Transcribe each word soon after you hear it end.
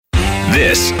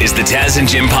This is the Taz and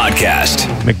Jim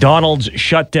podcast. McDonald's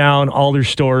shut down all their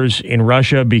stores in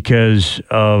Russia because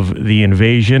of the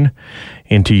invasion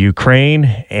into Ukraine.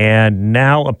 And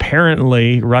now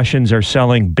apparently Russians are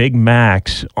selling Big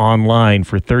Macs online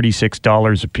for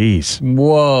 $36 a piece.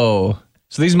 Whoa.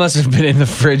 So these must have been in the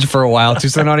fridge for a while, too,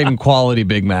 so they're not even quality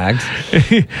Big Macs.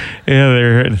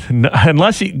 Yeah,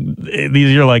 unless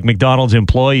these are like McDonald's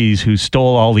employees who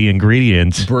stole all the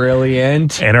ingredients.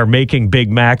 Brilliant. And are making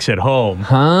Big Macs at home.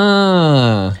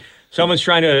 Huh. Someone's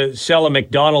trying to sell a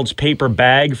McDonald's paper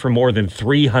bag for more than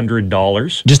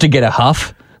 $300. Just to get a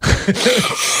huff?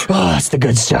 Oh, that's the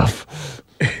good stuff.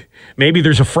 Maybe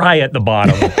there's a fry at the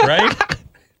bottom, right?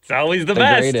 It's always the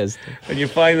best greatest. when you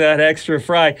find that extra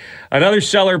fry. Another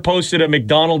seller posted a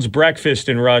McDonald's breakfast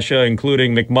in Russia,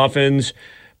 including McMuffins,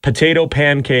 potato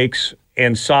pancakes,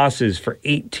 and sauces for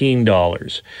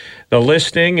 $18. The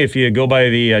listing, if you go by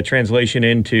the translation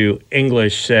into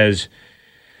English, says,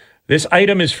 "This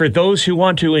item is for those who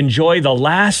want to enjoy the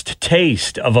last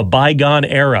taste of a bygone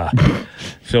era."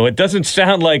 So it doesn't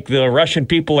sound like the Russian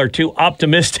people are too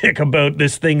optimistic about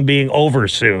this thing being over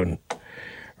soon.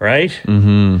 Right?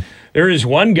 Mm-hmm. There is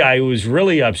one guy who was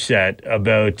really upset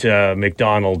about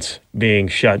McDonald's being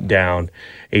shut down.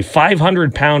 A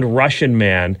 500-pound Russian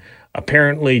man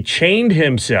apparently chained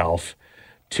himself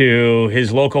to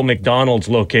his local McDonald's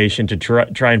location to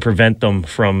try and prevent them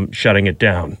from shutting it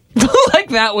down. Like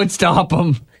that would stop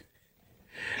him.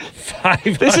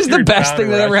 This is the best thing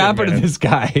that ever happened to this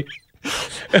guy.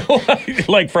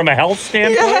 Like from a health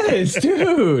standpoint? Yes,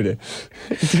 dude.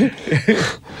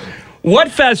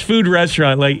 What fast food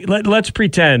restaurant, like let's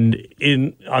pretend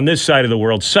on this side of the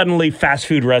world, suddenly fast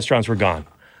food restaurants were gone.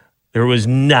 There was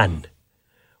none.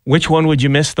 Which one would you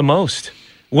miss the most?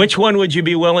 Which one would you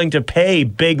be willing to pay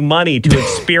big money to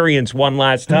experience one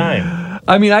last time?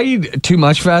 I mean, I eat too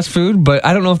much fast food, but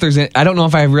I don't know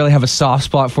if I really have a soft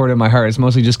spot for it in my heart. It's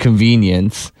mostly just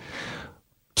convenience.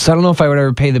 So I don't know if I would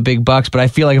ever pay the big bucks, but I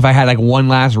feel like if I had like one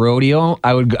last rodeo,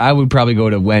 I would probably go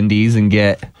to Wendy's and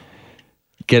get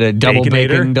a double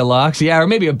bacon deluxe. Yeah, or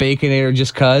maybe a Baconator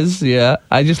just cuz. Yeah,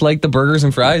 I just like the burgers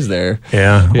and fries there.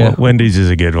 Yeah. Well, Wendy's is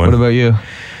a good one. What about you?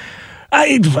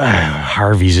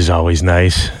 Harvey's is always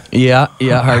nice. Yeah,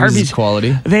 Harvey's is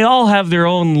quality. They all have their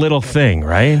own little thing,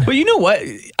 right? But you know what?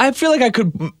 I feel like I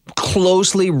could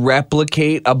closely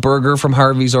replicate a burger from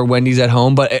Harvey's or Wendy's at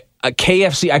home, but a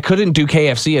KFC, I couldn't do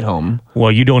KFC at home.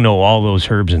 Well, you don't know all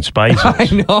those herbs and spices.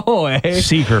 I know, eh?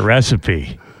 Secret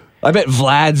recipe. I bet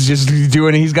Vlad's just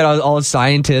doing it. He's got all his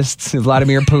scientists.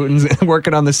 Vladimir Putin's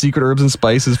working on the secret herbs and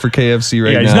spices for KFC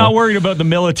right now. Yeah, he's not worried about the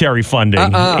military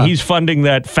funding. He's funding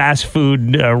that fast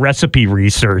food recipe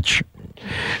research.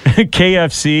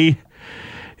 KFC.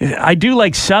 I do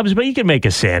like Subs, but you can make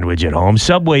a sandwich at home.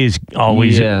 Subway is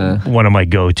always one of my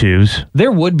go-tos.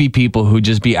 There would be people who'd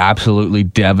just be absolutely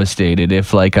devastated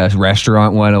if like a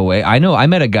restaurant went away. I know I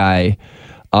met a guy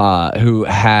who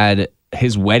had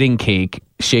his wedding cake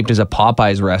shaped as a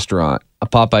Popeyes restaurant, a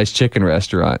Popeyes chicken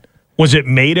restaurant. Was it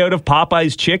made out of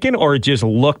Popeyes chicken, or it just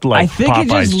looked like Popeyes chicken? I think it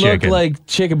just looked like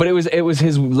chicken, but it was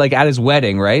his like at his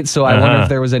wedding, right? So I wonder if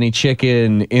there was any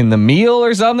chicken in the meal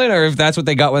or something, or if that's what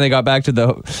they got when they got back to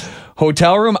the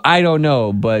hotel room. I don't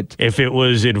know, but if it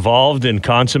was involved in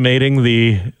consummating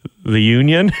the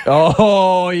union.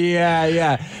 Oh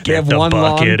yeah. They have the one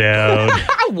bucket out.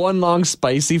 One long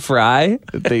spicy fry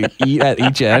that they eat at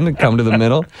each end and come to the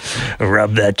middle.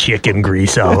 Rub that chicken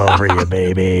grease all over you,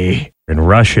 baby. In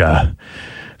Russia,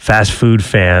 fast food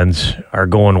fans are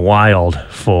going wild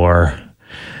for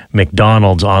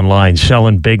McDonald's online,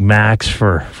 selling Big Macs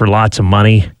for lots of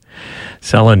money,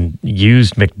 selling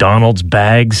used McDonald's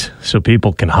bags so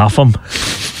people can huff them.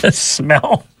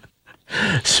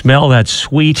 Smell that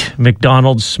sweet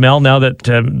McDonald's smell. Now that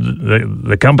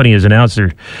the company has announced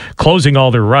they're closing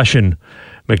all their Russian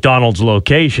McDonald's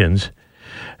locations,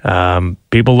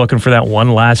 people looking for that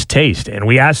one last taste. And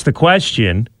we asked the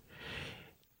question,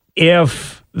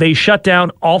 if they shut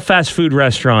down all fast food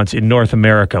restaurants in North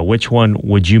America, which one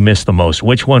would you miss the most?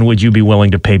 Which one would you be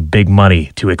willing to pay big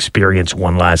money to experience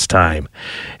one last time?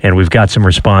 And we've got some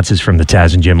responses from the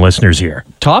Taz and Jim listeners here.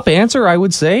 Top answer, I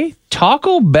would say,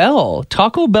 Taco Bell.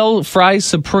 Taco Bell fries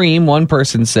supreme, one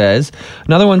person says.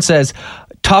 Another one says,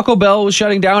 Taco Bell was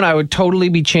shutting down, I would totally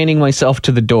be chaining myself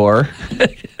to the door.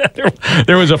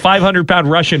 There was a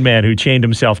 500-pound Russian man who chained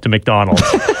himself to McDonald's.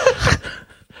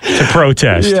 to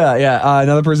protest. Yeah.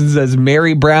 Another person says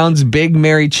Mary Brown's Big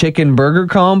Mary Chicken Burger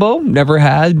Combo. Never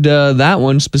had that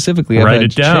one specifically. I've Write had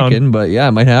it down. chicken, but yeah, I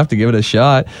might have to give it a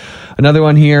shot. Another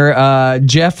one here.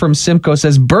 Jeff from Simcoe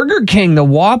says Burger King, the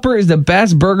Whopper is the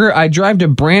best burger. I drive to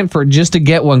Brantford just to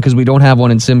get one because we don't have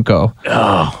one in Simcoe.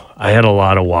 Oh, I had a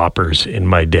lot of Whoppers in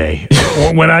my day.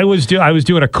 When I was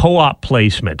doing a co-op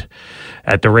placement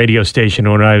at the radio station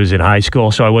when I was in high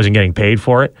school, so I wasn't getting paid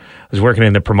for it. I was working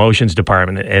in the promotions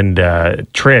department, and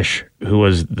Trish, who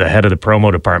was the head of the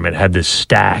promo department, had this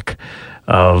stack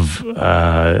of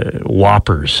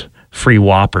Whoppers, free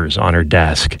Whoppers on her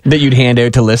desk. That you'd hand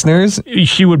out to listeners?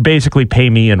 She would basically pay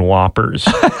me in Whoppers.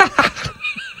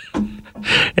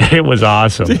 It was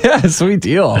awesome. Yeah, sweet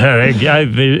deal.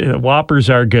 The Whoppers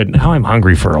are good. Now I'm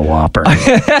hungry for a Whopper.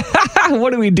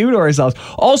 What do we do to ourselves?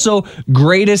 Also,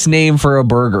 greatest name for a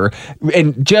burger.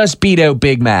 And just beat out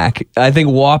Big Mac. I think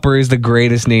Whopper is the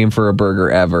greatest name for a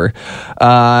burger ever.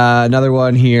 Another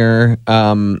one here.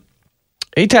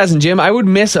 Hey, Taz and Jim, I would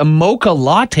miss a mocha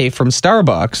latte from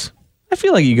Starbucks. I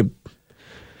feel like you could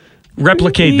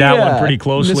replicate that one pretty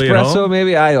closely at Nespresso, home.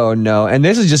 maybe? I don't know. And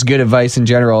this is just good advice in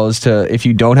general is to, if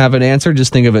you don't have an answer,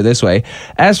 just think of it this way.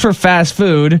 As for fast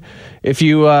food, if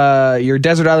you're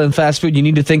Desert Island fast food, you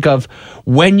need to think of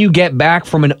when you get back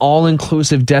from an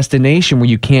all-inclusive destination where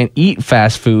you can't eat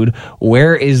fast food,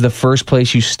 where is the first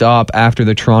place you stop after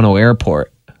the Toronto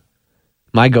airport?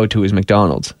 My go-to is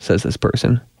McDonald's, says this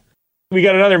person. We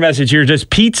got another message here. Does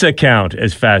pizza count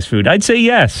as fast food? I'd say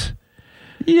yes.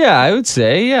 Yeah, I would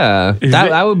say, yeah.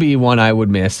 That would be one I would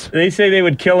miss. They say they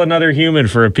would kill another human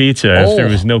for a pizza if there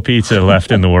was no pizza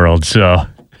left in the world. So,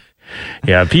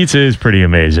 yeah, pizza is pretty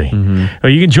amazing. Mm-hmm.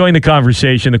 Well, you can join the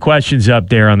conversation. The question's up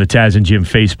there on the Taz and Jim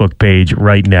Facebook page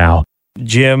right now.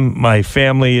 Jim, my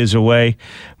family is away.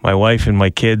 My wife and my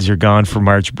kids are gone for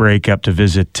March break up to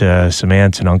visit some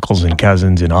aunts and uncles and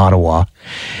cousins in Ottawa.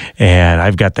 And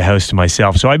I've got the house to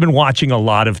myself. So I've been watching a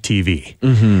lot of TV.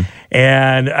 Mm-hmm.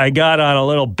 And I got on a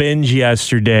little binge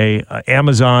yesterday.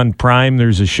 Amazon Prime,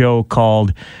 there's a show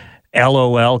called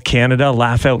LOL Canada,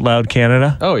 Laugh Out Loud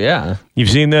Canada. Oh, yeah. You've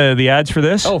seen the ads for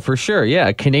this? Oh, for sure,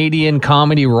 yeah. Canadian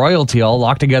comedy royalty all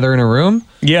locked together in a room.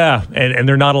 Yeah, and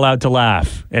they're not allowed to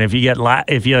laugh. And if you get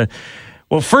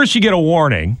well, first you get a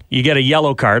warning. You get a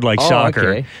yellow card like soccer.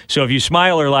 Okay. So if you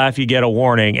smile or laugh, you get a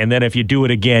warning. And then if you do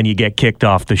it again, you get kicked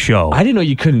off the show. I didn't know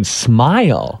you couldn't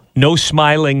smile. No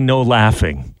smiling, no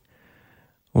laughing.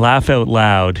 Laugh Out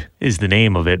Loud is the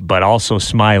name of it, but also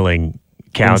smiling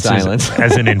counts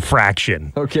as an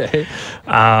infraction. Okay.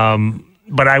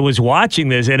 But I was watching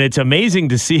this, and it's amazing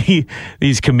to see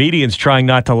these comedians trying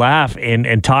not to laugh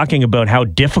and talking about how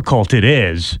difficult it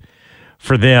is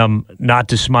for them not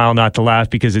to smile, not to laugh,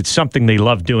 because it's something they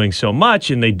love doing so much,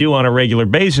 and they do on a regular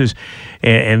basis,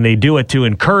 and they do it to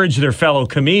encourage their fellow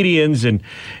comedians, and,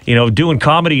 you know, doing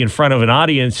comedy in front of an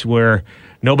audience where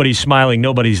nobody's smiling,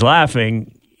 nobody's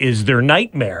laughing is their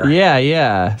nightmare.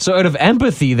 Yeah. So out of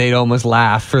empathy, they'd almost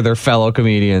laugh for their fellow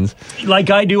comedians. Like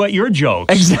I do at your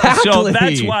jokes. Exactly. So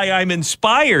that's why I'm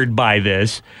inspired by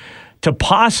this to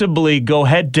possibly go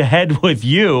head-to-head with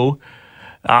you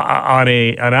on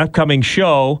an upcoming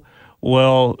show.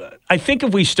 Well, I think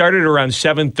if we started around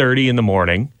 7:30 in the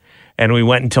morning and we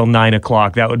went until 9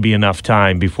 o'clock, that would be enough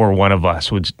time before one of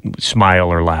us would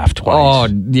smile or laugh twice. Oh,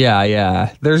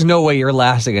 yeah. There's no way you're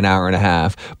lasting an hour and a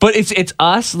half. But it's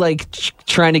us, like,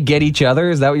 trying to get each other?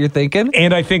 Is that what you're thinking?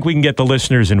 And I think we can get the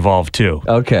listeners involved, too.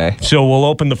 Okay. So we'll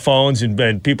open the phones,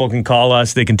 and people can call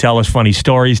us. They can tell us funny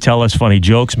stories, tell us funny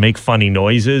jokes, make funny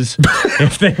noises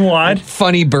if they want.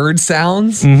 Funny bird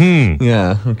sounds? Mm-hmm.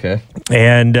 Yeah, okay.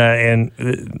 And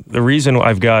the reason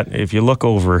I've got, if you look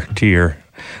over to your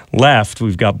left,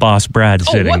 we've got Boss Brad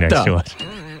sitting next to us.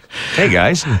 Hey,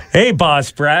 guys. Hey,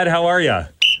 Boss Brad, how are you?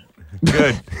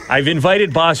 Good. I've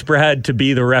invited Boss Brad to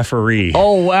be the referee.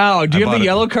 Oh, wow. Do you have the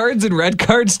yellow cards and red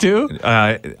cards, too?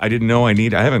 I didn't know I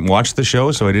haven't watched the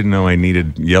show, so I didn't know I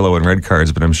needed yellow and red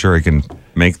cards, but I'm sure I can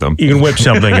make them. You can whip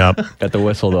something up. Got the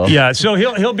whistle, though. Yeah, so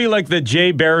he'll be like the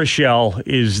Jay Baruchel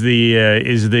is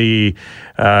the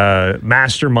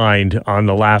mastermind on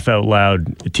the Laugh Out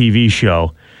Loud TV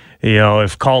show. You know,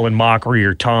 if Colin Mockery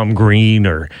or Tom Green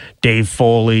or Dave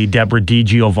Foley, Deborah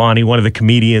DiGiovanni, one of the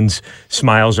comedians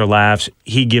smiles or laughs,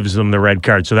 he gives them the red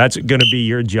card. So that's going to be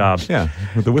your job. Yeah,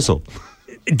 with the whistle.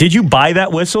 Did you buy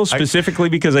that whistle specifically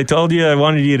because I told you I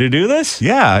wanted you to do this?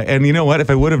 Yeah, and you know what? If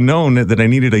I would have known that I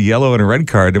needed a yellow and a red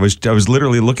card, I was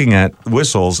literally looking at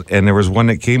whistles, and there was one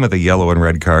that came with a yellow and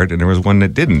red card, and there was one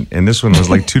that didn't, and this one was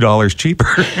like $2 cheaper.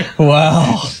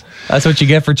 Wow. That's what you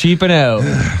get for cheaping out.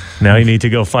 Now you need to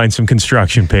go find some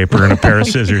construction paper and a pair of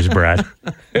scissors, Brad.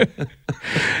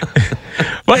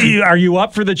 But are you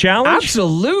up for the challenge?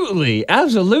 Absolutely.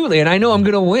 And I know I'm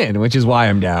going to win, which is why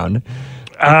I'm down.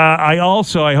 I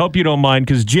hope you don't mind,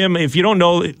 because Jim, if you don't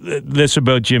know this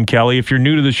about Jim Kelly, if you're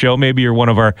new to the show, maybe you're one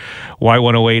of our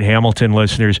Y108 Hamilton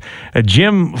listeners.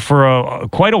 Jim, for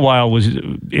quite a while, was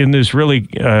in this really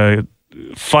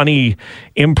funny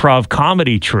improv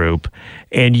comedy troupe,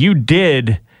 and you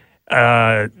did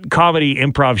comedy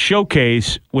improv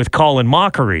showcase with Colin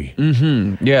Mockery.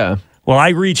 Mm-hmm. Yeah. Well, I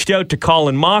reached out to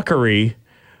Colin Mockery,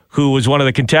 who was one of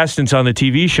the contestants on the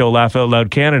TV show Laugh Out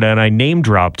Loud Canada, and I name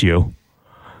dropped you.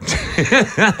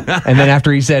 And then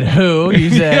after he said who,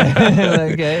 you said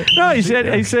okay. No, he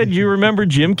said you remember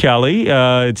Jim Kelly.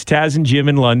 It's Taz and Jim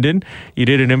in London. You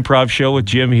did an improv show with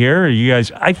Jim here. You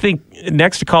guys, I think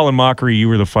next to Colin Mockery, you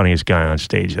were the funniest guy on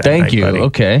stage that night. Thank you. Buddy.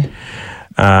 Okay.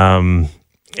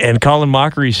 And Colin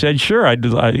Mockery said, sure,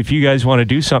 if you guys want to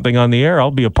do something on the air,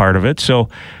 I'll be a part of it. So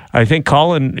I think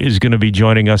Colin is going to be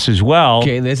joining us as well.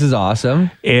 Okay, this is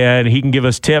awesome. And he can give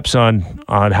us tips on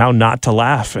how not to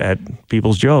laugh at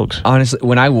people's jokes. Honestly,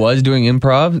 when I was doing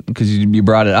improv, because you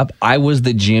brought it up, I was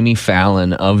the Jimmy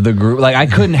Fallon of the group. Like, I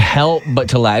couldn't help but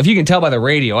to laugh. If you can tell by the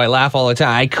radio, I laugh all the time.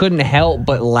 I couldn't help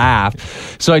but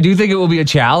laugh. So I do think it will be a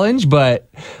challenge, but...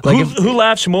 like, who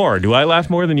laughs more? Do I laugh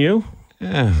more than you?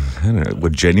 Yeah, I don't know.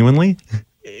 What, genuinely?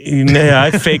 Yeah,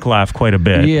 I fake laugh quite a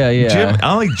bit. Yeah. Jim,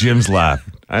 I like Jim's laugh.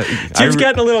 Jim's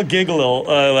getting a little giggle,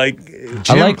 like...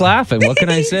 Jim, I like laughing. What can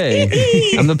I say?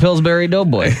 I'm the Pillsbury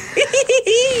Doughboy.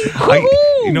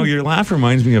 Your laugh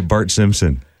reminds me of Bart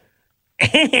Simpson. I'm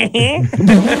trying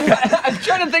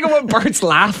to think of what Bart's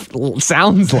laugh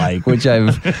sounds like,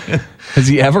 has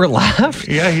he ever laughed?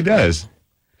 Yeah, he does.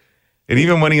 And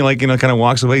even when he kind of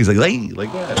walks away, he's like, hey,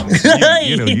 like that.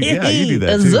 You do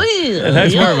that too.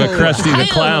 That's more of a Krusty the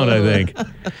Clown, I think.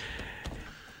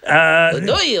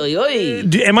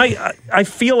 I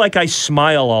feel like I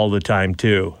smile all the time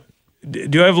too.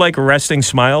 Do I have like a resting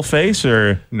smile face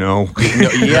or no?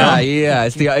 Yeah.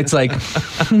 It's like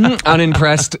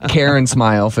unimpressed Karen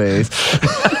smile face.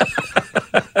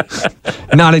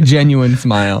 Not a genuine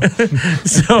smile.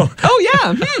 So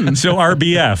So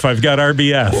RBF. I've got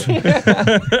RBF.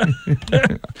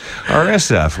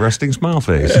 RSF, resting smile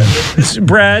face.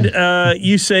 Brad,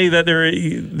 you say that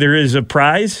there is a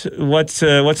prize. What's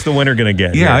the winner going to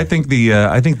get? Yeah, here? I think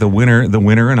the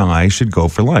winner and I should go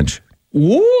for lunch.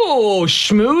 Whoa,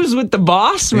 schmooze with the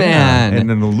boss man. Yeah, and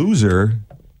then the loser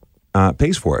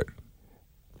pays for it.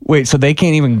 Wait, so they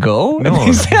can't even go?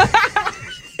 No.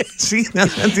 See, okay.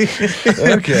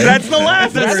 That's the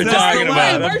laugh that we're talking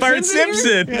about. Bart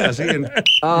Simpson. Yeah, see, Jimmy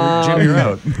you're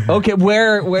out. Okay,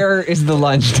 where is the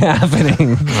lunch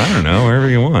happening? I don't know, wherever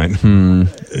you want.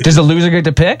 Does the loser get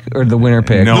to pick or the winner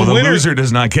pick? No, the loser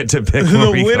does not get to pick.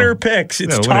 The winner picks.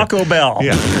 It's Taco Bell.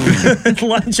 Yeah.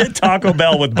 Lunch at Taco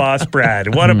Bell with Boss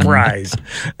Brad. What a prize.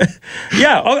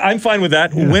 Yeah, I'm fine with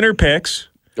that. Winner picks.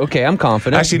 Okay, I'm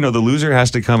confident. Actually, no, the loser has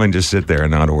to come and just sit there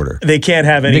and not order. They can't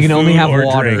have any They can only have or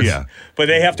water. drinks, Yeah. But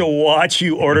they have to watch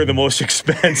you order the most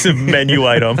expensive menu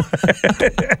item.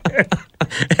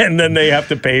 And then they have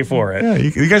to pay for it. Yeah,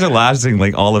 you guys are lasting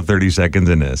like all of 30 seconds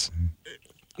in this.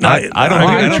 I don't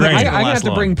I'm think gonna have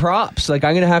to bring props. Like,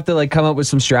 I'm gonna have to come up with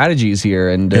some strategies here.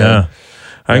 And Yeah.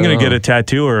 I'm going to get a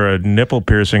tattoo or a nipple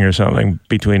piercing or something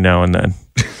between now and then.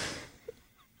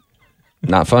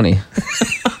 Not funny.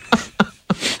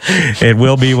 It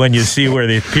will be when you see where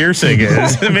the piercing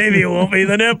is. Maybe it won't be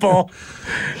the nipple.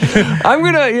 I'm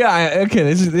gonna,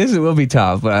 okay. This will be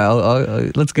tough,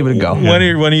 but let's give it a go. When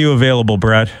are you available,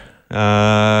 Brad?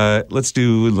 Let's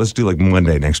do like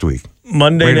Monday next week.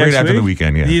 Monday next week? Right after the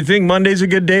weekend, yeah. Do you think Monday's a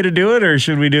good day to do it, or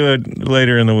should we do it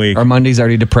later in the week? Our Monday's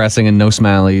already depressing and no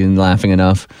smiley and laughing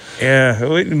enough.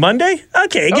 Yeah, Monday?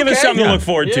 Okay, give us something to look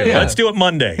forward to. Yeah. Let's do it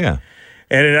Monday. Yeah.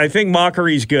 And I think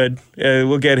Mockery's good.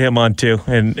 We'll get him on too,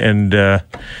 and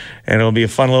it'll be a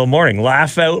fun little morning.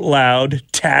 Laugh out loud,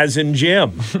 Taz and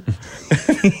Jim.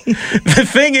 The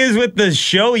thing is with the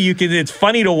show, it's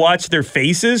funny to watch their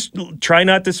faces. Try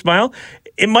not to smile.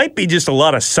 It might be just a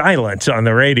lot of silence on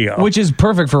the radio, which is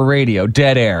perfect for radio.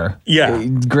 Dead air. Yeah,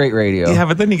 great radio. Yeah,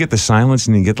 but then you get the silence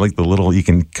and you get like you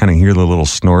can kind of hear the little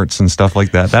snorts and stuff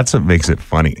like that. That's what makes it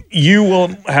funny. You will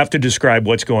have to describe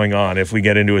what's going on if we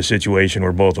get into a situation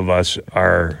where both of us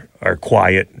are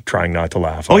quiet, trying not to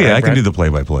laugh. Oh, yeah, I can do the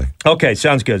play-by-play. Okay,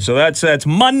 sounds good. So that's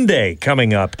Monday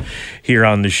coming up here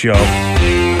on the show.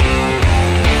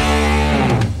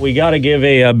 We got to give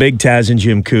a big Taz and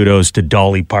Jim kudos to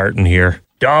Dolly Parton here.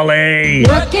 Dolly!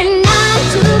 Working 9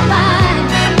 to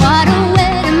 5, what a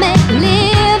way to make a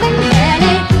living.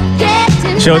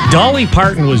 So Dolly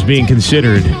Parton was being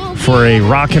considered for a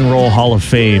Rock and Roll Hall of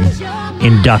Fame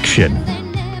induction.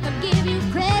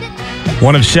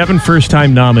 One of 7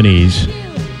 first-time nominees.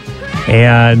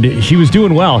 And she was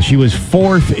doing well. She was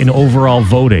 4th in overall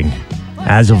voting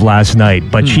as of last night.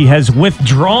 But she has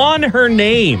withdrawn her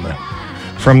name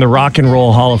from the Rock and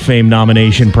Roll Hall of Fame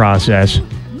nomination process.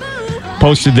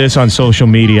 Posted this on social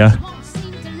media.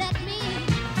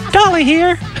 Dolly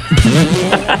here.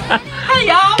 Hey,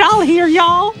 y'all. Dolly here,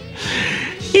 y'all.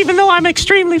 Even though I'm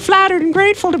extremely flattered and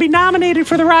grateful to be nominated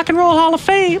for the Rock and Roll Hall of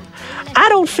Fame, I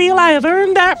don't feel I have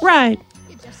earned that right.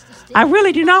 I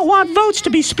really do not want votes to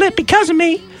be split because of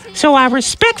me, so I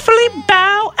respectfully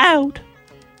bow out.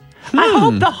 I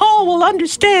hope the Hall will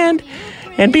understand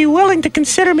and be willing to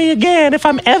consider me again if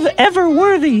I'm ever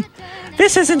worthy.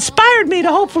 This has inspired me to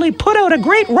hopefully put out a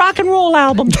great rock and roll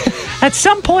album at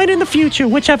some point in the future,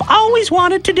 which I've always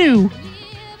wanted to do.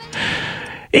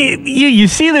 You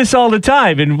see this all the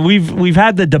time, and we've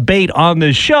had the debate on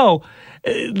this show.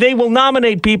 They will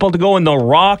nominate people to go in the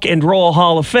Rock and Roll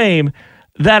Hall of Fame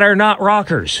that are not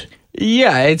rockers.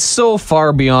 Yeah, it's so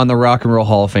far beyond the Rock and Roll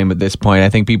Hall of Fame at this point. I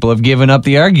think people have given up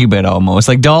the argument almost.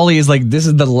 Like, Dolly is like, this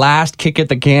is the last kick at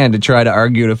the can to try to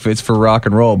argue if it's for rock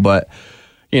and roll, but...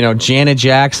 You know, Janet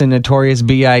Jackson, Notorious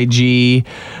B.I.G.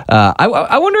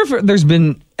 I wonder if there's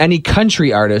been any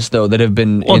country artists, though, that have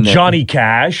been in Johnny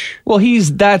Cash. Well,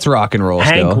 that's rock and roll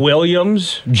Hank still.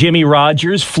 Williams, Jimmy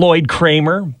Rogers, Floyd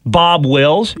Kramer, Bob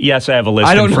Wills. Yes, I have a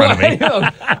list in front of me.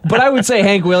 But I would say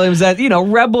Hank Williams, that,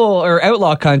 rebel or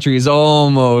outlaw country is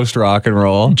almost rock and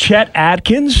roll. Chet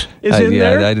Atkins is in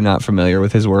there. Yeah, I'm not familiar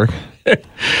with his work.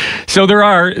 So there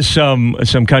are some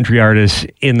country artists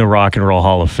in the Rock and Roll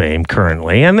Hall of Fame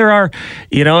currently, and there are,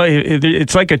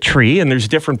 it's like a tree, and there's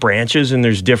different branches, and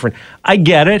there's different. I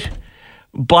get it,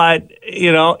 but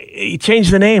you change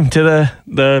the name to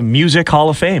the Music Hall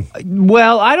of Fame.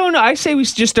 Well, I don't know. I say we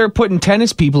just start putting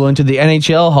tennis people into the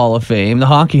NHL Hall of Fame, the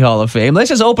Hockey Hall of Fame. Let's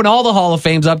just open all the Hall of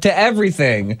Fames up to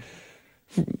everything.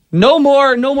 No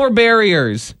more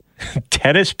barriers.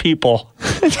 Tennis people.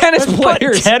 Tennis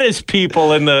players. Put tennis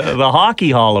people in the Hockey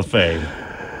Hall of Fame.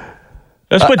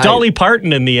 Let's put Dolly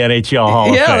Parton in the NHL Hall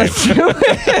of Fame. Let's do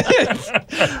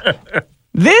it.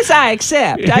 This I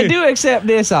accept. I do accept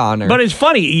this honor. But it's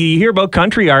funny. You hear about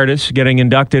country artists getting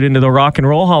inducted into the Rock and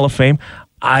Roll Hall of Fame.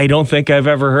 I don't think I've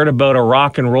ever heard about a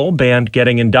rock and roll band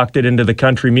getting inducted into the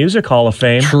Country Music Hall of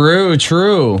Fame. True.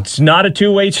 It's not a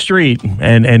two-way street.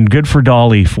 And good for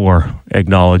Dolly for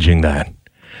acknowledging that.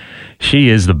 She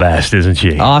is the best, isn't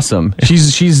she? Awesome.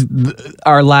 She's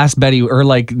our last Betty, or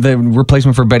like the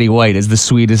replacement for Betty White, is the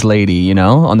sweetest lady,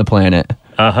 on the planet.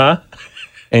 Uh-huh.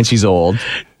 And she's old.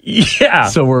 Yeah.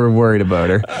 So we're worried about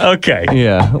her. Okay.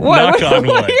 Yeah. Knock on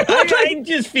wood. I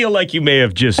just feel like you may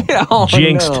have just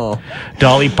jinxed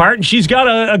Dolly Parton. She's got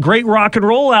a great rock and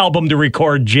roll album to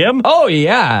record, Jim. Oh,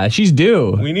 yeah. She's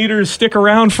due. We need her to stick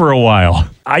around for a while.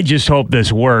 I just hope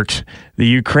this works. The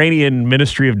Ukrainian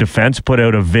Ministry of Defense put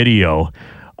out a video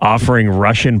offering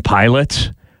Russian pilots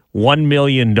 $1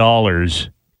 million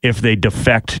if they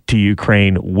defect to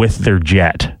Ukraine with their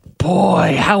jet.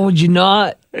 Boy, how would you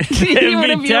not? It'd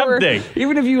be tempting.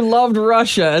 Even if you loved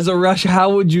Russia as a Russia,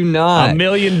 how would you not? $1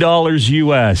 million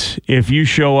US if you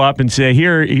show up and say,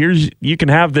 here's you can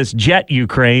have this jet,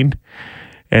 Ukraine,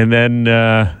 and then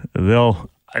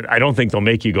I don't think they'll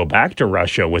make you go back to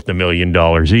Russia with the $1 million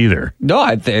either. No,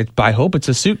 I hope it's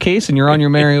a suitcase and you're on your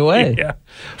merry way. Yeah,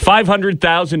 $500,000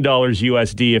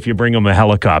 USD if you bring them a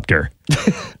helicopter.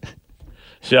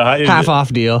 So half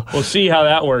off deal. We'll see how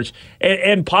that works,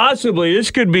 and possibly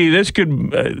this could be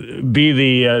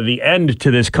the end to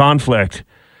this conflict.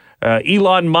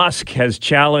 Elon Musk has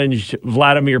challenged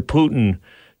Vladimir Putin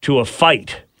to a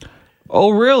fight.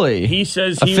 Oh, really? He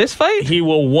says a fist fight? He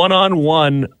will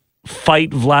one-on-one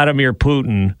fight Vladimir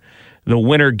Putin. The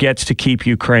winner gets to keep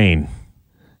Ukraine.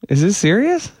 Is this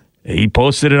serious? He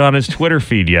posted it on his Twitter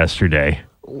feed yesterday.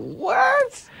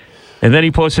 What? And then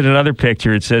he posted another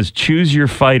picture. It says, "Choose your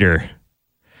fighter."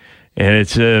 And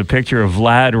it's a picture of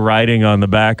Vlad riding on the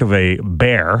back of a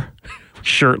bear,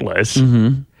 shirtless.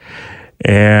 Mm-hmm.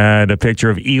 And a picture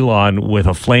of Elon with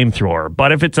a flamethrower.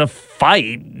 But if it's a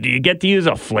fight, do you get to use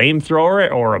a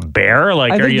flamethrower or a bear?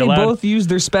 I think they both use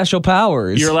their special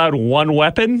powers. You're allowed one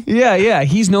weapon? Yeah.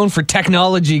 He's known for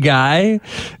technology guy.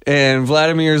 And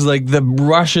Vladimir's like the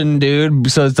Russian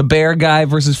dude. So it's the bear guy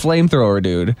versus flamethrower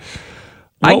dude.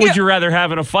 What would you rather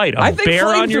have in a fight? A bear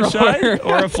on your side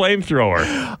or a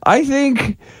flamethrower? I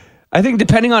think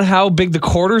depending on how big the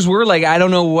quarters were, like I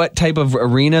don't know what type of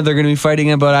arena they're going to be fighting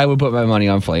in, but I would put my money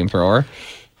on flamethrower.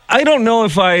 I don't know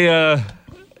if I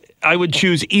I would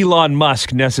choose Elon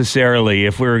Musk necessarily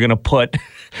if we were going to put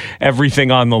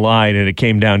everything on the line and it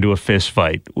came down to a fist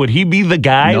fight. Would he be the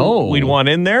guy we'd want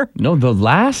in there? No, the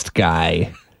last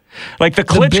guy. Like the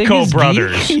Klitschko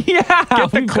brothers. Yeah.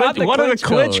 Get one of the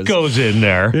Klitschkos in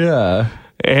there. Yeah.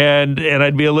 And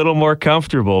I'd be a little more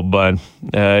comfortable. But,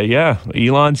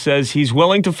 Elon says he's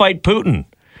willing to fight Putin.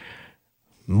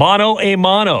 Mano a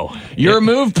mano. Your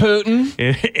move, Putin.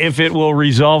 If it will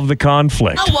resolve the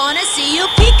conflict. I wanna see you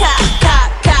peacock,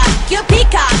 cock, cock. You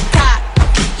peacock, cock.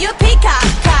 You peacock,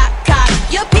 cock,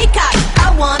 cock. You peacock.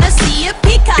 I wanna see you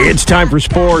peacock. It's time for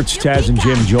sports. Taz and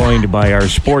Jim joined by our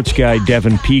sports guy,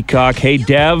 Devin Peacock. Hey,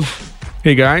 Dev.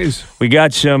 Hey, guys. We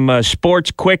got some sports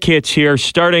quick hits here,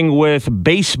 starting with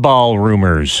baseball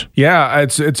rumors. Yeah,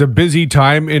 it's a busy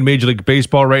time in Major League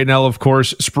Baseball right now, of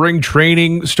course. Spring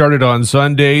training started on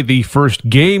Sunday. The first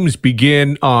games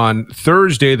begin on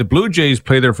Thursday. The Blue Jays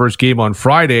play their first game on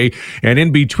Friday. And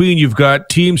in between, you've got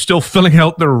teams still filling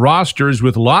out their rosters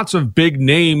with lots of big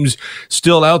names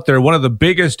still out there. One of the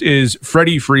biggest is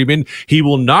Freddie Freeman. He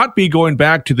will not be going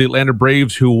back to the Atlanta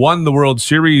Braves, who won the World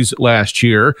Series last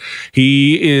year. He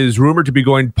is rumored to be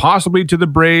going possibly to the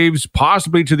Braves,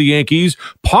 possibly to the Yankees,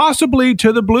 possibly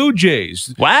to the Blue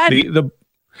Jays. What?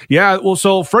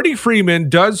 So Freddie Freeman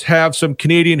does have some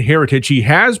Canadian heritage. He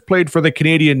has played for the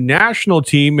Canadian national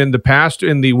team in the past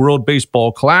in the World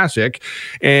Baseball Classic,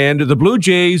 and the Blue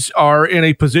Jays are in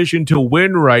a position to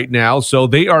win right now, so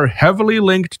they are heavily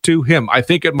linked to him. I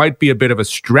think it might be a bit of a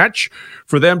stretch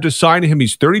for them to sign him.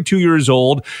 He's 32 years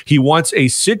old. He wants a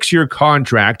 6-year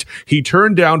contract. He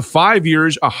turned down 5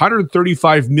 years,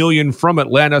 $135 million from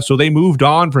Atlanta, so they moved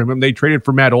on from him. They traded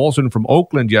for Matt Olson from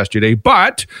Oakland yesterday,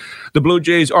 but the Blue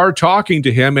Jays are talking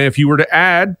to him. And if you were to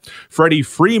add Freddie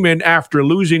Freeman after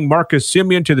losing Marcus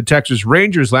Semien to the Texas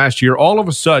Rangers last year, all of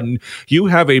a sudden you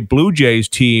have a Blue Jays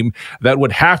team that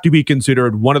would have to be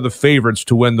considered one of the favorites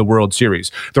to win the World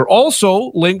Series. They're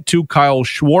also linked to Kyle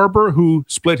Schwarber, who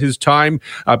split his time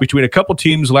between a couple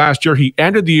teams last year. He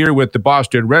ended the year with the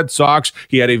Boston Red Sox.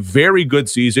 He had a very good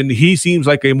season. He seems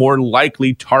like a more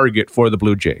likely target for the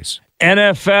Blue Jays.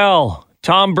 NFL,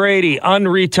 Tom Brady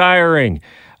unretiring.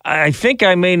 I think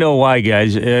I may know why,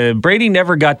 guys. Brady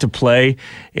never got to play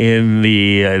in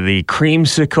the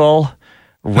creamsicle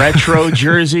retro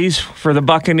jerseys for the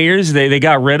Buccaneers. They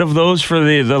got rid of those for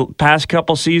the past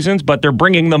couple seasons, but they're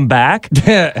bringing them back.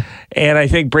 And I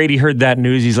think Brady heard that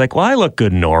news. He's like, well, I look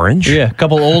good in orange. Yeah, a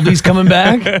couple oldies coming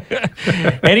back.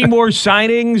 Any more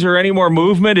signings or any more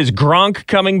movement? Is Gronk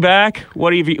coming back?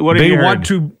 What have you heard?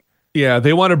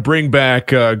 They want to bring back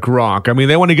Gronk. I mean,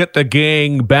 they want to get the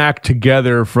gang back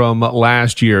together from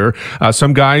last year.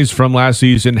 Some guys from last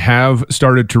season have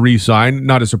started to re-sign.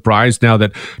 Not a surprise now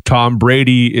that Tom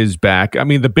Brady is back. I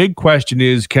mean, the big question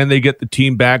is, can they get the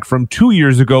team back from 2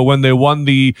 years ago when they won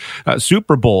the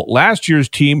Super Bowl? Last year's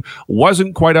team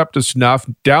wasn't quite up to snuff.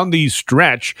 Down the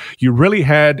stretch, you really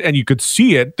had, and you could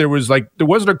see it, there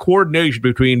wasn't a coordination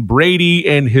between Brady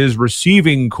and his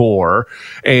receiving core.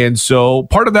 And so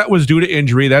part of that was due to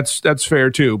injury. That's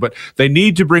fair too. But they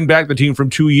need to bring back the team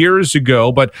from 2 years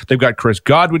ago. But they've got Chris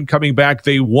Godwin coming back.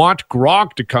 They want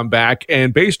Gronk to come back.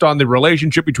 And based on the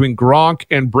relationship between Gronk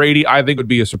and Brady, I think it would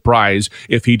be a surprise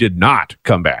if he did not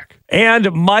come back.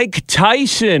 And Mike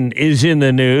Tyson is in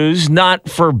the news, not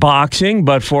for boxing,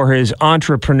 but for his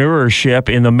entrepreneurship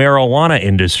in the marijuana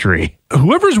industry.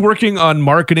 Whoever's working on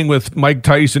marketing with Mike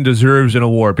Tyson deserves an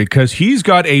award because he's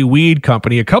got a weed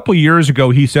company. A couple years ago,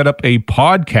 he set up a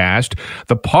podcast.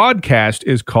 The podcast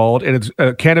is called, and it's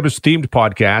a cannabis-themed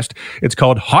podcast. It's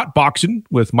called Hot Boxing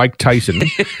with Mike Tyson.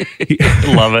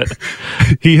 Love it.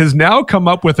 He has now come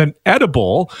up with an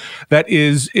edible that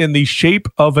is in the shape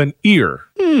of an ear.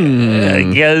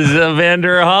 Because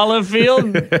Evander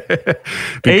Holyfield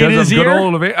because his of good ear?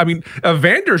 old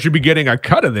Evander should be getting a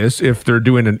cut of this if they're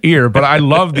doing an ear, but I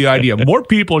love the idea. More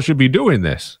people should be doing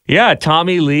this. Yeah,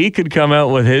 Tommy Lee could come out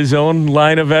with his own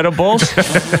line of edibles. Do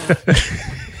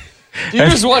you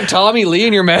just want Tommy Lee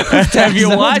in your mouth? Have you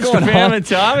watched Pam and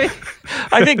Tommy?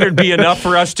 I think there'd be enough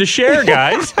for us to share,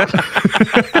 guys.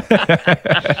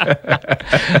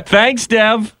 Thanks,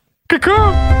 Dev.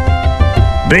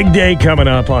 Big day coming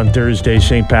up on Thursday,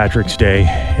 St. Patrick's Day.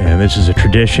 And this is a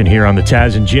tradition here on the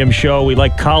Taz and Jim show. We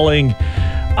like calling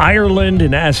Ireland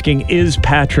and asking, is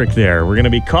Patrick there? We're going to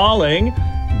be calling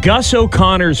Gus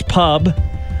O'Connor's Pub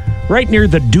right near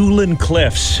the Doolin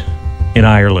Cliffs in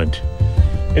Ireland.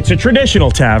 It's a traditional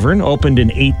tavern opened in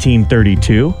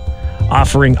 1832,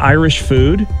 offering Irish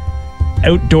food,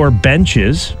 outdoor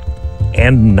benches,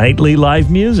 and nightly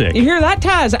live music. You hear that,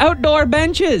 Taz? Outdoor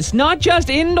benches, not just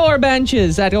indoor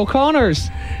benches at O'Connor's.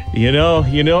 You know,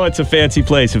 it's a fancy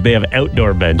place if they have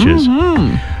outdoor benches.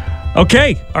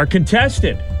 Okay, our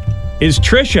contestant is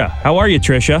Trisha. How are you,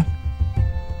 Trisha?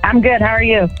 I'm good. How are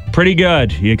you? Pretty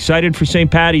good. You excited for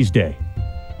St. Patty's Day?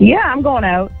 Yeah, I'm going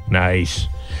out. Nice.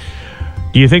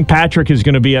 Do you think Patrick is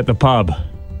going to be at the pub?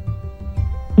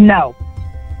 No.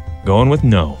 Going with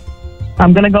no.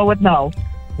 I'm going to go with no.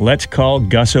 Let's call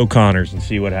Gus O'Connor's and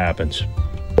see what happens.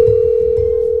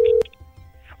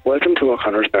 Welcome to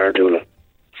O'Connor's Bar Doula.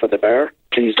 For the bar,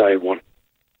 please dial 1.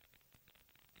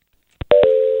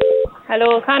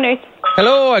 Hello, O'Connor's.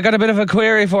 Hello, I got a bit of a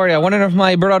query for you. I wonder if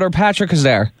my brother Patrick is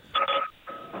there.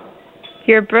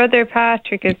 Your brother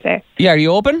Patrick is there. Yeah, are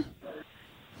you open?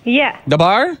 Yeah. The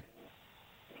bar?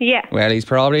 Yeah. Well, he's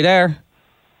probably there.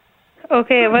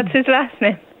 Okay, what's his last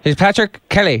name? He's Patrick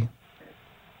Kelly.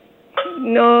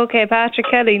 No, okay, Patrick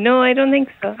Kelly. No, I don't think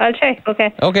so. I'll check.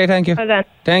 Okay. Okay, thank you. Hold on.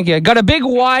 Thank you. Got a big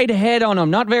wide head on him.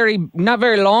 Not very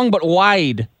long, but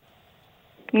wide.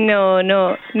 No,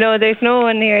 there's no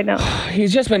one here now.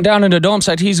 He's just been down in the dump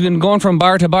site. He's been going from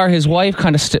bar to bar. His wife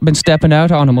kind of been stepping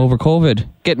out on him over COVID.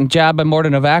 Getting jabbed by more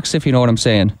than a vax, if you know what I'm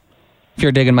saying. If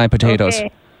you're digging my potatoes.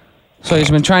 Okay. So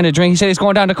he's been trying to drink. He said he's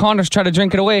going down to Connors to try to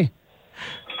drink it away.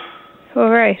 All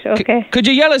right, okay. Could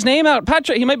you yell his name out?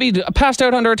 Patrick, he might be passed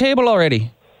out under a table already.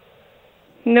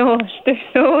 No, there's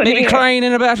no one Maybe here. crying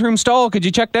in a bathroom stall. Could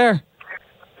you check there?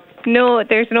 No,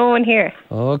 there's no one here.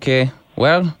 Okay.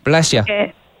 Well, bless you.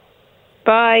 Okay.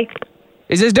 Bye.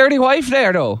 Is his dirty wife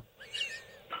there, though?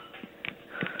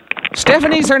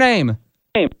 Stephanie's her name.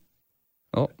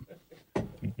 Oh.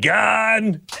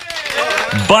 Gone.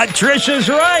 But Trisha's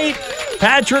right.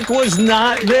 Patrick was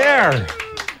not there.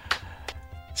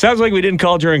 Sounds like we didn't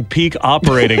call during peak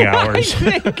operating hours.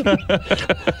 I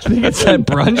think it's at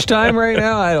brunch time right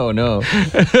now. I don't know.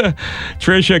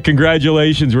 Trisha,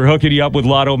 congratulations. We're hooking you up with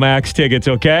Lotto Max tickets,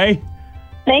 okay?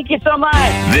 Thank you so much.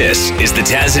 This is the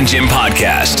Taz and Jim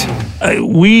podcast.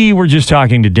 We were just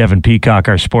talking to Devin Peacock,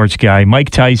 our sports guy.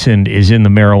 Mike Tyson is in the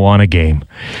marijuana game,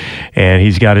 and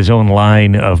he's got his own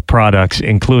line of products,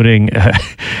 including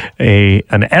an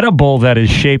edible that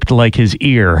is shaped like his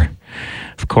ear.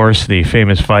 Of course, the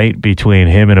famous fight between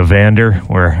him and Evander,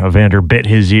 where Evander bit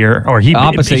his ear, or he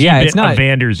Opposite, bit, yeah, bit it's not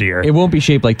Evander's ear. It won't be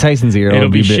shaped like Tyson's ear. It'll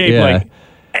be shaped like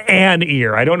an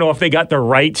ear. I don't know if they got the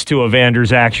rights to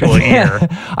Evander's actual ear.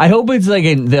 I hope it's like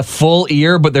the full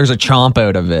ear, but there's a chomp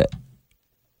out of it.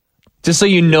 Just so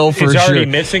you know for sure. It's already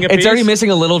missing a piece? It's already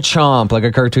missing a little chomp, like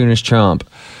a cartoonish chomp.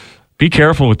 Be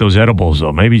careful with those edibles,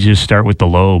 though. Maybe just start with the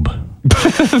lobe.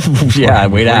 Yeah,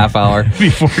 wait a half hour.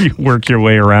 Before you work your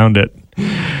way around it.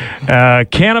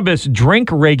 Cannabis drink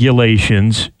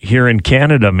regulations here in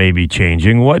Canada may be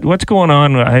changing. What's going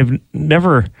on? I've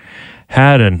never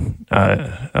had a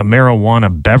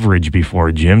marijuana beverage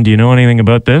before, Jim. Do you know anything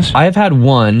about this? I've had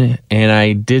one, and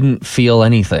I didn't feel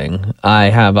anything. I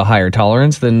have a higher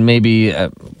tolerance than maybe, I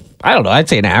don't know, I'd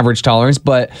say an average tolerance.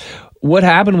 But what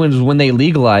happened was when they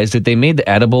legalized it, they made the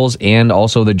edibles and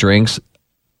also the drinks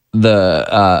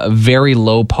the very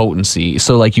low potency.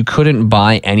 So like you couldn't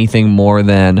buy anything more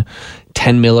than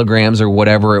 10 milligrams or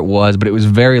whatever it was, but it was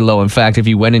very low. In fact, if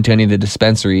you went into any of the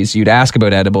dispensaries, you'd ask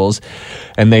about edibles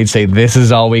and they'd say, this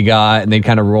is all we got. And they'd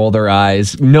kind of roll their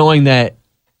eyes, knowing that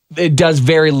it does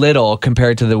very little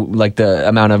compared to the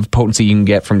amount of potency you can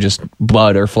get from just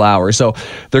bud or flower. So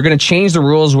they're going to change the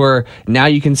rules where now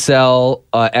you can sell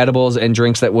edibles and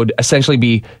drinks that would essentially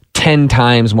be 10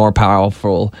 times more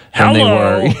powerful than they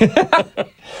were.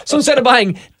 So instead of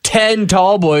buying 10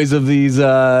 tall boys of these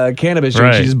cannabis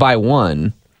drinks, you just buy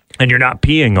one. And you're not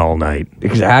peeing all night.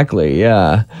 Exactly,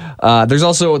 yeah. There's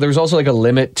also like a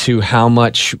limit to how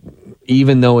much,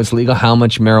 even though it's legal, how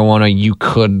much marijuana you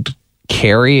could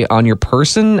carry on your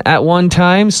person at one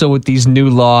time. So with these new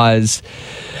laws,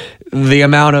 the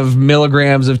amount of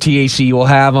milligrams of THC you will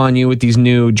have on you with these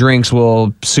new drinks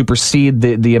will supersede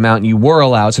the amount you were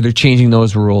allowed. So they're changing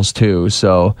those rules too.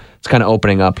 So it's kind of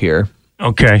opening up here.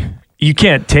 Okay. You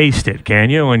can't taste it, can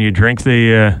you, when you drink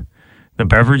the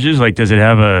beverages? Like, does it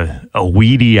have a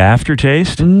weedy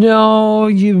aftertaste?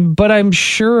 No, but I'm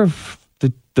sure if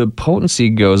the potency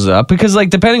goes up, because like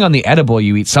depending on the edible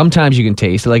you eat, sometimes you can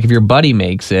taste it. Like if your buddy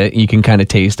makes it, you can kind of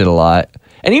taste it a lot.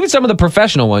 And even some of the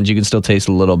professional ones, you can still taste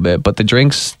a little bit. But the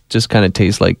drinks just kind of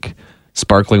taste like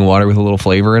sparkling water with a little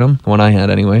flavor in them. The one I had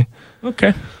anyway.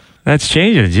 Okay. That's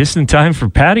changing just in time for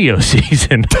patio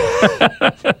season.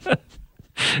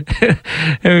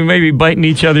 And we may be biting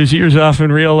each other's ears off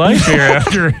in real life here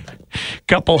after a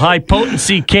couple high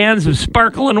potency cans of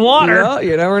sparkling water. Yeah,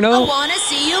 you never know. I wanna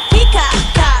see you peacock,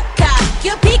 cock, cock.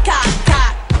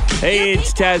 Hey,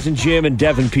 it's Taz and Jim and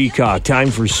Devin Peacock. Time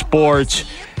for sports.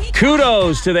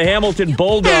 Kudos to the Hamilton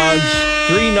Bulldogs.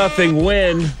 3-0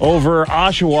 win over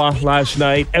Oshawa last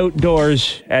night,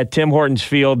 outdoors at Tim Hortons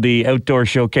Field, the outdoor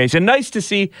showcase. And nice to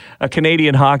see a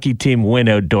Canadian hockey team win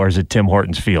outdoors at Tim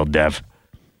Hortons Field, Dev.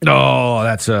 Oh,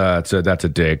 that's a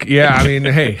dig. Yeah, I mean,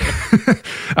 hey,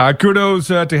 kudos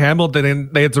to Hamilton,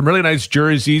 and they had some really nice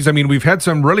jerseys. I mean, we've had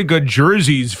some really good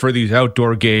jerseys for these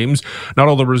outdoor games. Not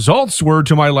all the results were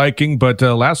to my liking, but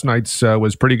last night's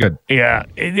was pretty good. Yeah,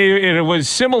 it was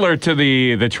similar to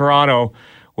the Toronto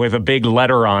with a big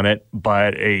letter on it,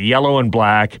 but yellow and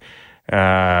black.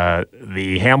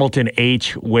 The Hamilton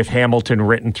H with Hamilton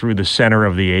written through the center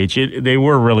of the H. They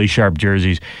were really sharp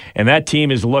jerseys. And that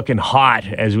team is looking hot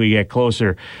as we get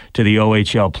closer to the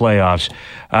OHL playoffs.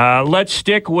 Let's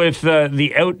stick with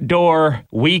the outdoor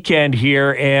weekend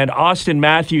here and Austin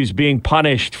Matthews being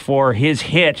punished for his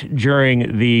hit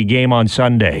during the game on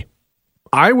Sunday.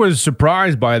 I was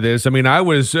surprised by this. I mean, I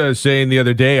was saying the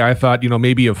other day, I thought,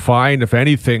 maybe a fine, if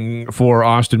anything, for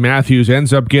Austin Matthews.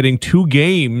 Ends up getting 2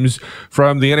 games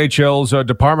from the NHL's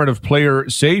Department of Player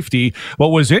Safety. What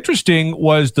was interesting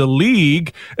was the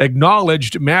league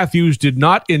acknowledged Matthews did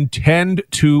not intend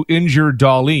to injure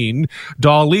Dahlin.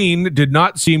 Dahlin did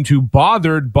not seem too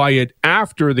bothered by it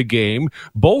after the game.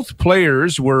 Both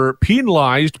players were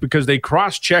penalized because they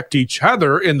cross-checked each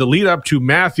other in the lead-up to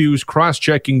Matthews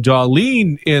cross-checking Dahlin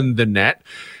in the net.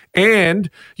 And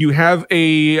you have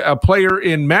a player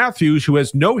in Matthews who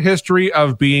has no history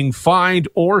of being fined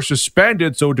or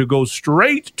suspended. So to go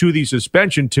straight to the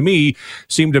suspension, to me,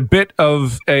 seemed a bit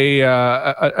of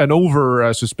an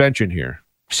over suspension here.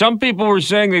 Some people were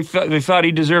saying they thought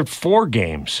he deserved 4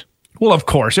 games. Well, of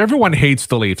course, everyone hates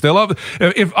the Leafs. They love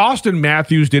if Austin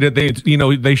Matthews did it.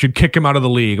 They should kick him out of the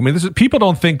league. I mean, people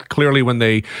don't think clearly when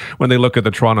they look at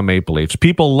the Toronto Maple Leafs.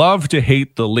 People love to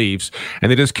hate the Leafs,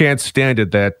 and they just can't stand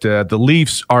it that the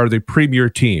Leafs are the premier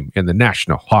team in the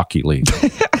National Hockey League.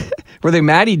 Were they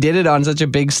mad he did it on such a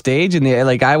big stage? And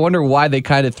I wonder why they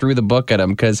kind of threw the book at him,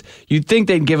 because you'd think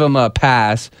they'd give him a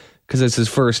pass because it's his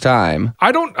first time.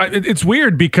 It's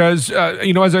weird because,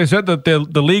 as I said, that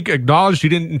the league acknowledged he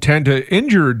didn't intend to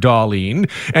injure Dahlin.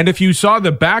 And if you saw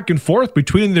the back and forth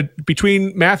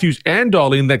between Matthews and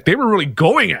Dahlin, that they were really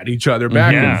going at each other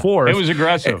back and forth. It was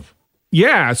aggressive.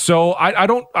 Yeah, so I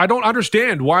don't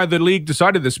understand why the league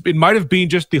decided this. It might have been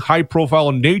just the high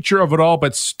profile nature of it all,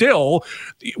 but still,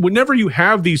 whenever you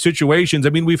have these situations, I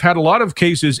mean, we've had a lot of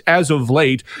cases as of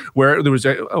late where there was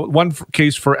one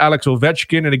case for Alex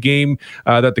Ovechkin in a game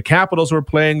that the Capitals were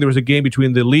playing. There was a game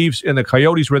between the Leafs and the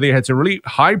Coyotes where they had some really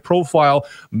high profile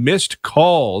missed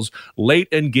calls late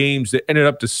in games that ended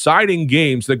up deciding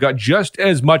games that got just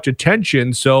as much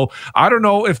attention. So I don't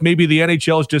know if maybe the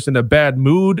NHL is just in a bad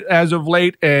mood as of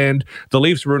late, and the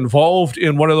Leafs were involved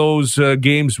in one of those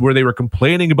games where they were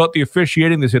complaining about the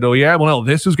officiating. They said, oh yeah, well,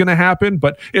 this is going to happen,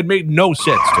 but it made no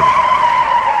sense to me.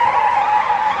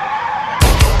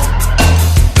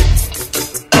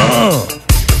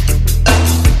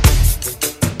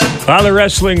 The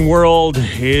wrestling world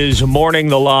is mourning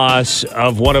the loss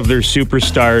of one of their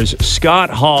superstars. Scott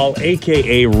Hall,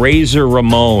 a.k.a. Razor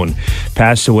Ramon,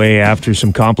 passed away after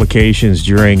some complications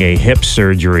during a hip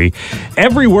surgery.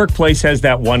 Every workplace has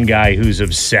that one guy who's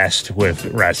obsessed with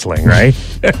wrestling, right?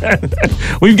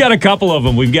 We've got a couple of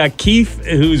them. We've got Keith,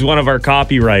 who's one of our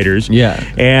copywriters. Yeah.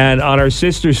 And on our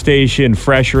sister station,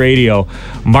 Fresh Radio,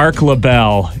 Mark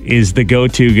LaBelle is the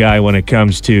go-to guy when it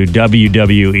comes to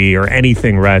WWE or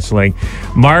anything wrestling.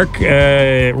 Mark,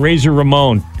 Razor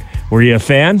Ramon, were you a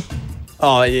fan?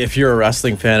 Oh, if you're a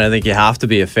wrestling fan, I think you have to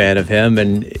be a fan of him.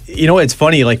 And it's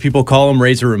funny, like people call him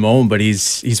Razor Ramon, but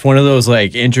he's one of those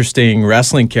like interesting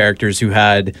wrestling characters who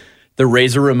had the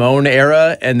Razor Ramon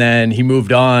era, and then he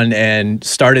moved on and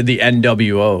started the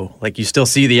NWO. Like you still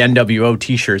see the NWO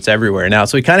t-shirts everywhere now.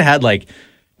 So he kind of had like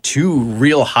 2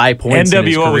 real high points.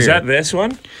 NWO, was that this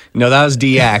one? No, that was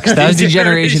DX. That was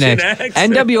Degeneration X.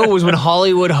 NWO was when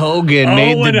Hollywood Hogan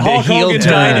made when the Hulk heel Hogan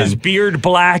turn. dyed his beard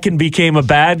black and became a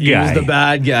bad guy. He was the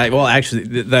bad guy. Well,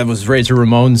 actually, that was Razor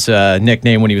Ramon's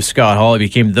nickname when he was Scott Hall. He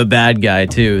became the bad guy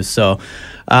too. So,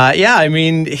 I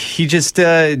mean, he just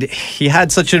he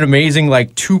had such an amazing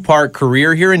 2-part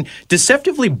career here, and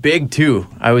deceptively big too,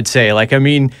 I would say.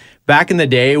 Back in the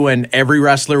day when every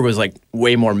wrestler was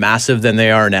way more massive than they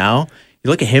are now, You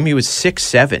look at him, he was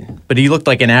 6'7", but he looked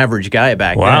like an average guy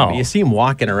back Wow. then. You see him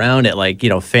walking around at like,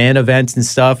 fan events and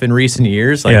stuff in recent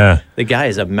years. Like, the guy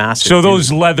is a massive So dude.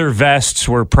 those leather vests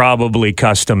were probably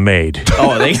custom made.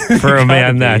 Oh, they for a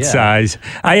man gotta be, that size.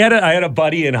 I had a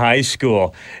buddy in high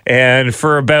school, and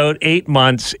for about 8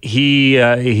 months,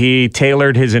 he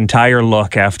tailored his entire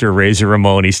look after Razor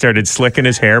Ramon. He started slicking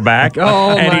his hair back,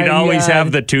 and he'd always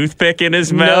have the toothpick in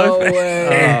his mouth.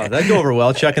 Oh, that'd go over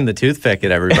well, chucking the toothpick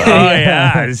at everybody. Oh,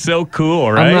 yeah, it's so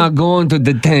cool, right? I'm not going to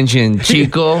detention,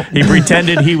 Chico. He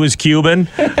pretended he was Cuban.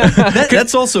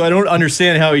 That's also, I don't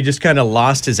understand how he just kind of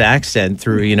lost his accent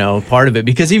through, part of it.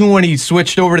 Because even when he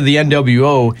switched over to the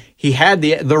NWO, he had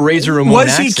the Razor Ramon Was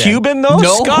accent. he Cuban though?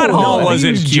 No, Scott Hall no,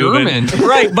 wasn't he was Cuban, German.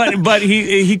 right? But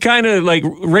he kind of like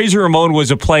Razor Ramon was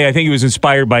a play. I think he was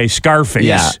inspired by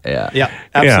Scarface. Yeah,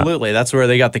 absolutely. That's where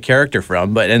they got the character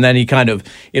from. And then he kind of,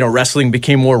 wrestling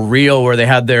became more real, where they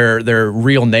had their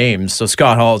real names. So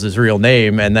Scott Hall is his real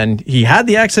name, and then he had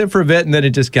the accent for a bit, and then it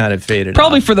just kind of faded.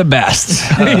 Probably off. for the best.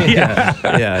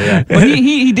 Yeah. But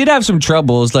he did have some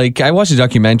troubles. Like, I watched a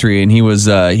documentary, and he was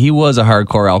a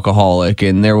hardcore alcoholic,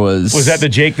 and there was that the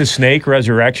Jake the Snake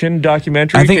Resurrection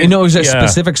documentary? I think it was a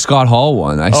specific Scott Hall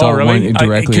one. I saw really? one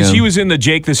directly Because he was in the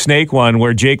Jake the Snake one,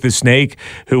 where Jake the Snake,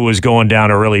 who was going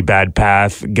down a really bad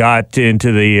path, got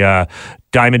into the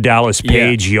Diamond Dallas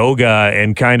Page yoga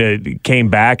and kind of came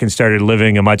back and started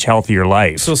living a much healthier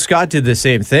life. So Scott did the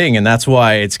same thing, and that's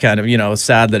why it's kind of,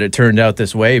 sad that it turned out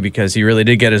this way, because he really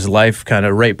did get his life kind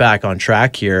of right back on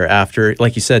track here after,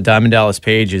 like you said, Diamond Dallas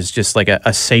Page is just like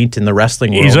a saint in the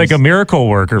wrestling world. He's like a miracle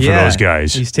worker for those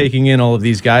guys. He's taking in all of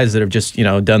these guys that have just,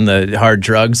 done the hard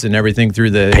drugs and everything through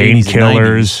the 80s and 90s,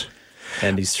 painkillers.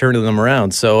 and he's turning them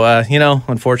around. So,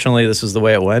 unfortunately, this is the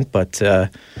way it went, but...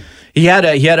 He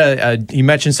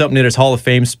mentioned something in his Hall of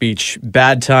Fame speech.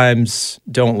 Bad times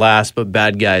don't last, but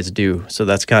bad guys do. So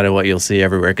that's kind of what you'll see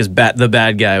everywhere, because the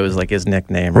bad guy was like his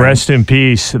nickname. Right? Rest in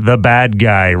peace, the bad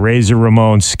guy, Razor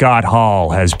Ramon. Scott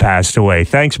Hall has passed away.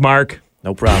 Thanks, Mark.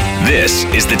 No problem. This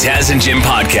is the Taz and Jim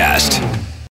podcast.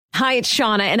 Hi, it's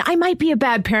Shauna, and I might be a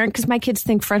bad parent because my kids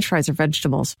think French fries are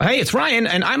vegetables. Hey, it's Ryan,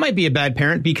 and I might be a bad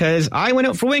parent because I went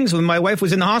out for wings when my wife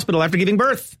was in the hospital after giving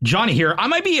birth. Johnny here. I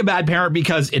might be a bad parent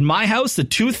because in my house, the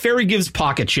tooth fairy gives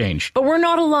pocket change. But we're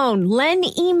not alone. Len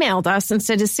emailed us and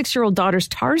said his 6-year-old daughter's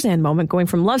Tarzan moment going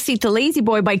from love seat to lazy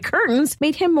boy by curtains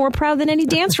made him more proud than any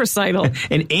dance recital.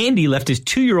 And Andy left his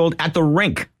 2-year-old at the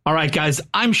rink. All right, guys,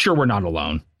 I'm sure we're not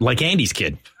alone. Like Andy's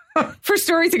kid. For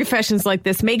stories and confessions like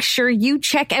this, make sure you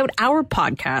check out our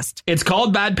podcast. It's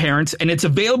called Bad Parents, and it's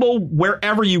available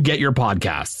wherever you get your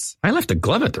podcasts. I left a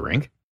glove at the rink.